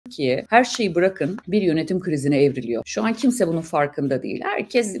Türkiye her şeyi bırakın bir yönetim krizine evriliyor. Şu an kimse bunun farkında değil.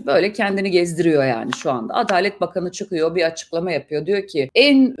 Herkes böyle kendini gezdiriyor yani şu anda. Adalet Bakanı çıkıyor, bir açıklama yapıyor. Diyor ki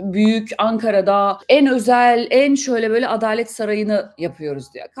en büyük Ankara'da en özel, en şöyle böyle adalet sarayını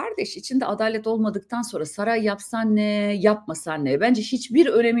yapıyoruz diyor. Kardeş, içinde adalet olmadıktan sonra saray yapsan ne, yapmasan ne? Bence hiçbir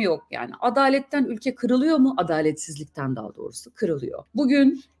önemi yok yani. Adaletten ülke kırılıyor mu? Adaletsizlikten daha doğrusu kırılıyor.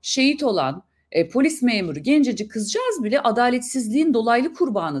 Bugün şehit olan polis memuru gencecik kızcağız bile adaletsizliğin dolaylı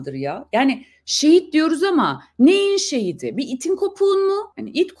kurbanıdır ya. Yani şehit diyoruz ama neyin şehidi? Bir itin kopuğun mu? Yani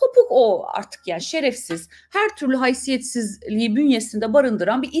it kopuk o artık, yani şerefsiz, her türlü haysiyetsizliği bünyesinde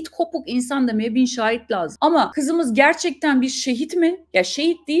barındıran bir it kopuk insan demeye bin şahit lazım. Ama kızımız gerçekten bir şehit mi? Ya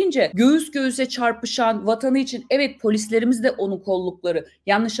şehit deyince göğüs göğüse çarpışan, vatanı için, evet polislerimiz de onun kollukları.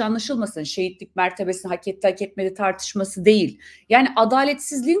 Yanlış anlaşılmasın, şehitlik mertebesini hak etti hak etmedi tartışması değil. Yani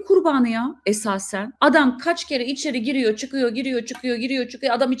adaletsizliğin kurbanı ya esasen. Adam kaç kere içeri giriyor çıkıyor, giriyor çıkıyor, giriyor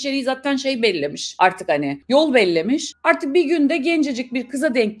çıkıyor. Adam içeriği zaten bellemiş. Artık hani yol bellemiş. Artık bir günde gencecik bir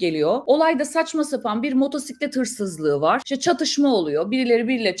kıza denk geliyor. Olayda saçma sapan bir motosiklet hırsızlığı var. İşte çatışma oluyor. Birileri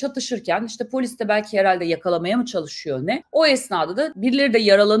biriyle çatışırken işte polis de belki herhalde yakalamaya mı çalışıyor ne? O esnada da birileri de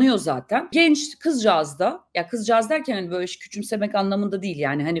yaralanıyor zaten. Genç kızcağız da, ya kızcağız derken hani böyle küçümsemek anlamında değil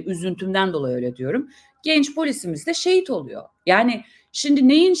yani, hani üzüntümden dolayı öyle diyorum. Genç polisimiz de şehit oluyor. Yani şimdi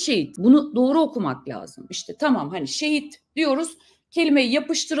neyin şehit? Bunu doğru okumak lazım. İşte tamam, hani şehit diyoruz, kelimeyi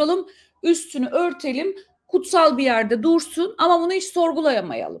yapıştıralım, üstünü örtelim, kutsal bir yerde dursun ama bunu hiç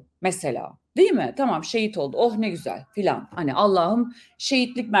sorgulayamayalım mesela. Değil mi? Tamam, şehit oldu. Oh ne güzel filan. Hani Allah'ım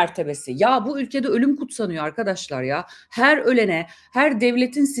şehitlik mertebesi. Ya bu ülkede ölüm kutsanıyor arkadaşlar ya. Her ölene, her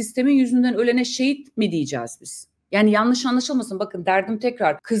devletin sistemin yüzünden ölene şehit mi diyeceğiz biz? Yani yanlış anlaşılmasın, bakın derdim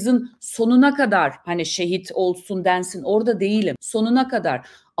tekrar, kızın sonuna kadar hani şehit olsun densin, orada değilim, sonuna kadar.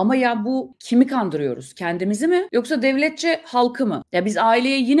 Ama ya bu kimi kandırıyoruz? Kendimizi mi yoksa devletçe halkı mı? Ya biz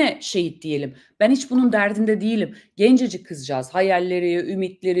aileye yine şehit diyelim. Ben hiç bunun derdinde değilim. Gencecik kızcağız, hayalleri,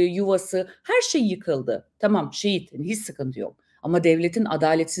 ümitleri, yuvası, her şey yıkıldı. Tamam şehit, hiç sıkıntı yok. Ama devletin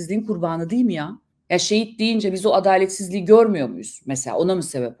adaletsizliğin kurbanı değil mi ya? Ya şehit deyince biz o adaletsizliği görmüyor muyuz? Mesela ona mı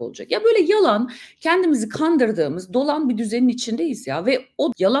sebep olacak? Ya böyle yalan, kendimizi kandırdığımız dolan bir düzenin içindeyiz ya. Ve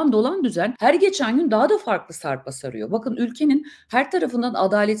o yalan dolan düzen her geçen gün daha da farklı sarpa sarıyor. Bakın ülkenin her tarafından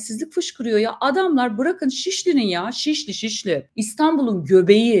adaletsizlik fışkırıyor ya. Adamlar bırakın Şişli'nin, ya Şişli İstanbul'un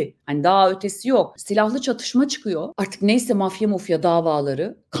göbeği, hani daha ötesi yok. Silahlı çatışma çıkıyor. Artık neyse mafya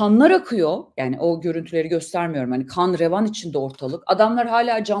davaları. Kanlar akıyor. Yani o görüntüleri göstermiyorum. Hani kan revan içinde ortalık. Adamlar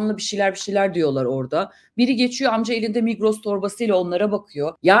hala canlı bir şeyler diyorlar orada. Biri geçiyor, amca elinde Migros torbasıyla onlara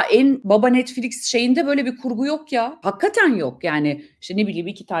bakıyor. Ya en baba Netflix şeyinde böyle bir kurgu yok ya. Hakikaten yok. Yani işte ne bileyim,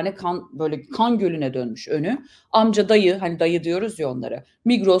 2 tane kan, böyle kan gölüne dönmüş önü. Amca dayı, hani dayı diyoruz ya onlara,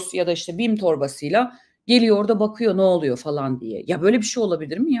 Migros ya da işte BİM torbasıyla geliyor orada bakıyor ne oluyor falan diye. Ya böyle bir şey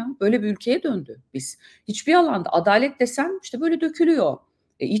olabilir mi ya? Böyle bir ülkeye döndü biz. Hiçbir alanda adalet desen işte böyle dökülüyor.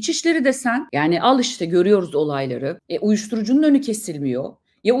 İçişleri desen yani al işte görüyoruz olayları. Uyuşturucunun önü kesilmiyor.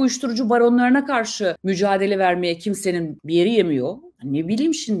 Ya uyuşturucu baronlarına karşı mücadele vermeye kimsenin bir yeri yemiyor. Ne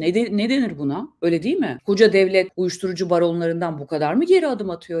bileyim şimdi ne denir buna? Öyle değil mi? Koca devlet uyuşturucu baronlarından bu kadar mı geri adım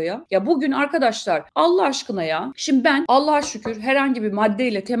atıyor ya? Ya bugün arkadaşlar Allah aşkına ya. Şimdi ben Allah'a şükür herhangi bir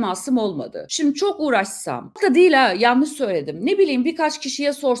maddeyle temasım olmadı. Şimdi çok uğraşsam, da değil ha, yanlış söyledim. Ne bileyim birkaç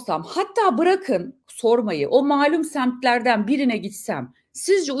kişiye sorsam, hatta bırakın sormayı, o malum semtlerden birine gitsem,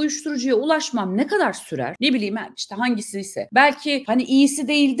 sizce uyuşturucuya ulaşmam ne kadar sürer? Ne bileyim işte hangisiyse. Belki hani iyisi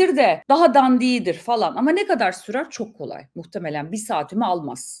değildir de daha dandiğidir falan. Ama ne kadar sürer? Çok kolay. Muhtemelen 1 saatimi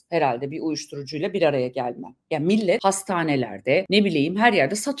almaz herhalde bir uyuşturucuyla bir araya gelmem. Ya millet hastanelerde, ne bileyim her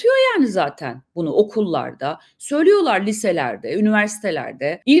yerde satıyor yani zaten. Bunu okullarda, söylüyorlar liselerde,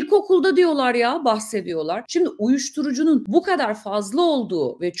 üniversitelerde, ilkokulda diyorlar ya, bahsediyorlar. Şimdi uyuşturucunun bu kadar fazla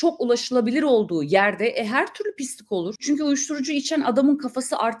olduğu ve çok ulaşılabilir olduğu yerde her türlü pislik olur. Çünkü uyuşturucu içen adamın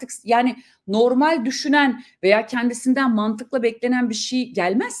kafası artık yani normal düşünen veya kendisinden mantıkla beklenen bir şey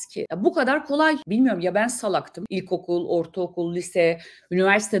gelmez ki. Ya bu kadar kolay. Bilmiyorum ya, ben salaktım. İlkokul, ortaokul, lise,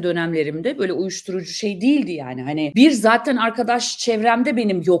 üniversite dönemlerimde böyle uyuşturucu şey değildi yani. Hani bir zaten arkadaş çevremde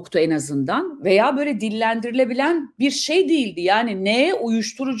benim yoktu en azından veya böyle dillendirilebilen bir şey değildi. Yani ne,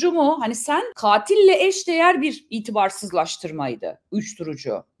 uyuşturucu mu? Hani sen katille eşdeğer bir itibarsızlaştırmaydı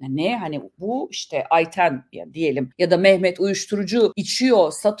uyuşturucu. Yani ne, hani bu işte Ayten ya diyelim ya da Mehmet uyuşturucu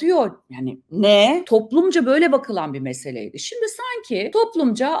içiyor, satıyor. Yani ne? Toplumca böyle bakılan bir meseleydi. Şimdi sanki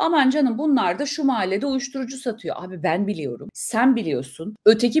toplumca aman canım bunlar da şu mahallede uyuşturucu satıyor. Abi ben biliyorum. Sen biliyorsun.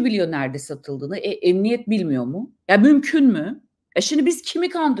 Öteki biliyor nerede satıldığını. Emniyet bilmiyor mu? Ya mümkün mü? Şimdi biz kimi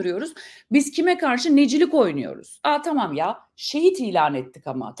kandırıyoruz? Biz kime karşı necilik oynuyoruz? Tamam ya, şehit ilan ettik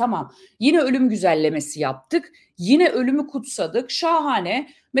ama tamam. Yine ölüm güzellemesi yaptık. Yine ölümü kutsadık. Şahane.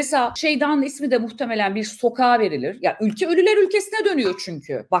 Mesela Şeyda'nın ismi de muhtemelen bir sokağa verilir. Ya ülke ölüler ülkesine dönüyor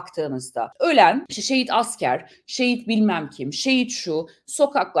çünkü baktığınızda. Ölen, işte şehit asker, şehit bilmem kim, şehit şu,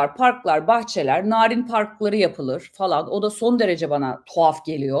 sokaklar, parklar, bahçeler, narin parkları yapılır falan. O da son derece bana tuhaf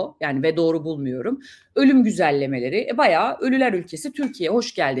geliyor. Yani ve doğru bulmuyorum. Ölüm güzellemeleri. Bayağı ölüler ülkesi Türkiye,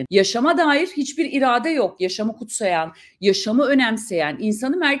 hoş geldin. Yaşama dair hiçbir irade yok. Yaşamı kutsayan, yaşamı önemseyen,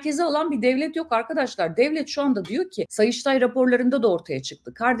 insanı merkeze alan bir devlet yok arkadaşlar. Devlet şu anda diyor ki, Sayıştay raporlarında da ortaya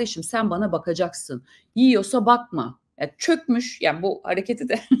çıktı. Kardeşim sen bana bakacaksın. Yiyorsa bakma. Ya çökmüş, yani bu hareketi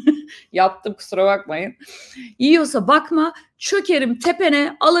de yaptım, kusura bakmayın. Yiyorsa bakma, çökerim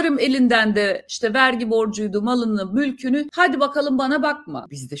tepene, alırım elinden de işte vergi borcuydu, malını, mülkünü. Hadi bakalım bana bakma.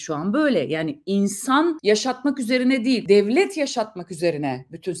 Bizde şu an böyle. Yani insan yaşatmak üzerine değil, devlet yaşatmak üzerine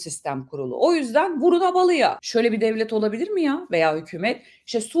bütün sistem kurulu. O yüzden vurun abalıya. Şöyle bir devlet olabilir mi ya? Veya hükümet.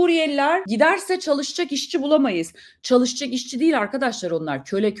 İşte Suriyeliler giderse çalışacak işçi bulamayız. Çalışacak işçi değil arkadaşlar onlar.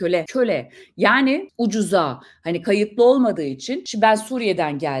 Köle. Yani ucuza, hani kayıtlı olmadığı için. Şimdi ben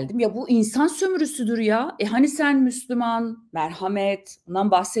Suriye'den geldim. Ya bu insan sömürüsüdür ya. Hani sen Müslüman, merhamet,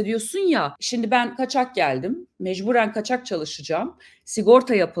 bundan bahsediyorsun ya. Şimdi ben kaçak geldim. Mecburen kaçak çalışacağım.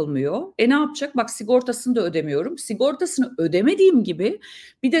 Sigorta yapılmıyor. Ne yapacak? Bak sigortasını da ödemiyorum. Sigortasını ödemediğim gibi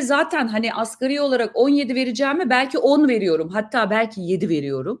bir de zaten hani asgari olarak 17 vereceğime belki 10 veriyorum. Hatta belki 7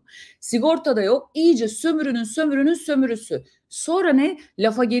 veriyorum. Sigorta da yok. İyice sömürünün sömürüsü. Sonra ne?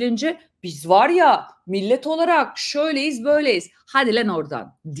 Lafa gelince biz var ya millet olarak şöyleyiz böyleyiz. Hadi lan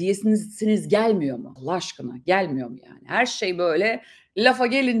oradan diyesiniz gelmiyor mu? Allah aşkına gelmiyor mu yani? Her şey böyle lafa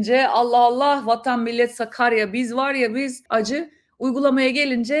gelince Allah Allah vatan millet Sakarya biz var ya biz acı. Uygulamaya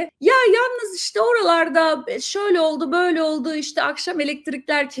gelince ya yalnız işte oralarda şöyle oldu böyle oldu işte akşam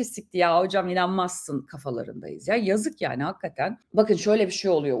elektrikler kesikti ya hocam inanmazsın kafalarındayız ya yazık yani hakikaten. Bakın şöyle bir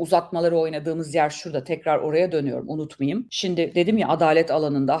şey oluyor, uzatmaları oynadığımız yer şurada, tekrar oraya dönüyorum unutmayayım. Şimdi dedim ya adalet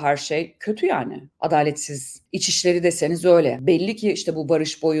alanında her şey kötü yani, adaletsiz. İçişleri deseniz öyle. Belli ki işte bu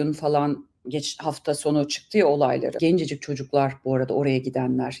Barış Boy'un falan geç hafta sonu çıktı ya olayları. Gencecik çocuklar bu arada oraya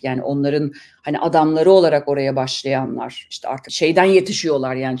gidenler. Yani onların hani adamları olarak oraya başlayanlar. İşte artık şeyden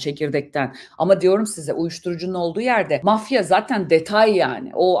yetişiyorlar yani çekirdekten. Ama diyorum size uyuşturucunun olduğu yerde mafya zaten detay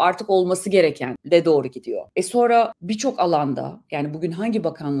yani. O artık olması gereken de doğru gidiyor. Sonra birçok alanda yani bugün hangi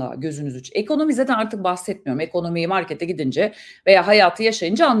bakanlığa gözünüzü... Ekonomi zaten artık bahsetmiyorum. Ekonomiyi markete gidince veya hayatı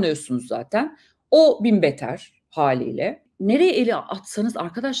yaşayınca anlıyorsunuz zaten. O bin beter haliyle. Nereye eli atsanız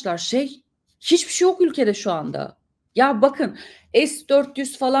arkadaşlar hiçbir şey yok ülkede şu anda. Ya bakın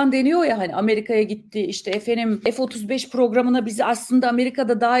S-400 falan deniyor ya hani Amerika'ya gitti işte efendim F-35 programına bizi aslında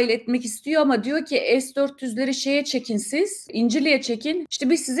Amerika'da dahil etmek istiyor ama diyor ki S-400'leri şeye çekin siz İncirli'ye çekin işte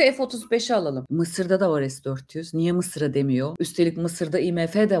biz size F-35'i alalım. Mısır'da da var S-400 niye Mısır'a demiyor? Üstelik Mısır'da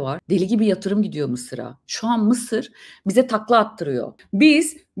IMF de var. Deli gibi yatırım gidiyor Mısır'a. Şu an Mısır bize takla attırıyor.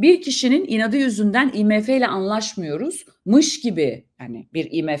 Biz bir kişinin inadı yüzünden IMF ile anlaşmıyoruz.mış gibi yani bir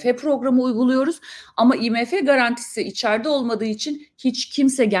IMF programı uyguluyoruz ama IMF garantisi içeride olmadığı için hiç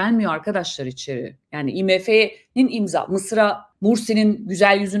kimse gelmiyor arkadaşlar içeri. Yani IMF'nin Mısır'a Mursi'nin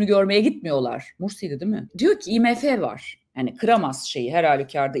güzel yüzünü görmeye gitmiyorlar. Mursi'ydi değil mi? Diyor ki IMF var. Yani kıramaz şeyi her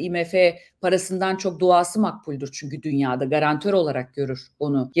halükarda. IMF parasından çok duası makbuldür çünkü dünyada garantör olarak görür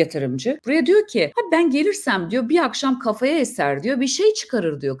onu yatırımcı. Buraya diyor ki ben gelirsem diyor bir akşam kafaya eser diyor bir şey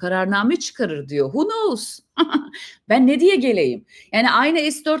çıkarır diyor, kararname çıkarır diyor. Who knows? Ben ne diye geleyim? Yani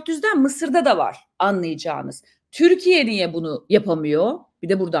aynı S-400'den Mısır'da da var anlayacağınız. Türkiye niye bunu yapamıyor? Bir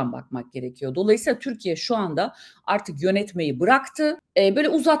de buradan bakmak gerekiyor. Dolayısıyla Türkiye şu anda artık yönetmeyi bıraktı. Böyle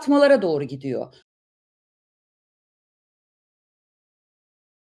uzatmalara doğru gidiyor.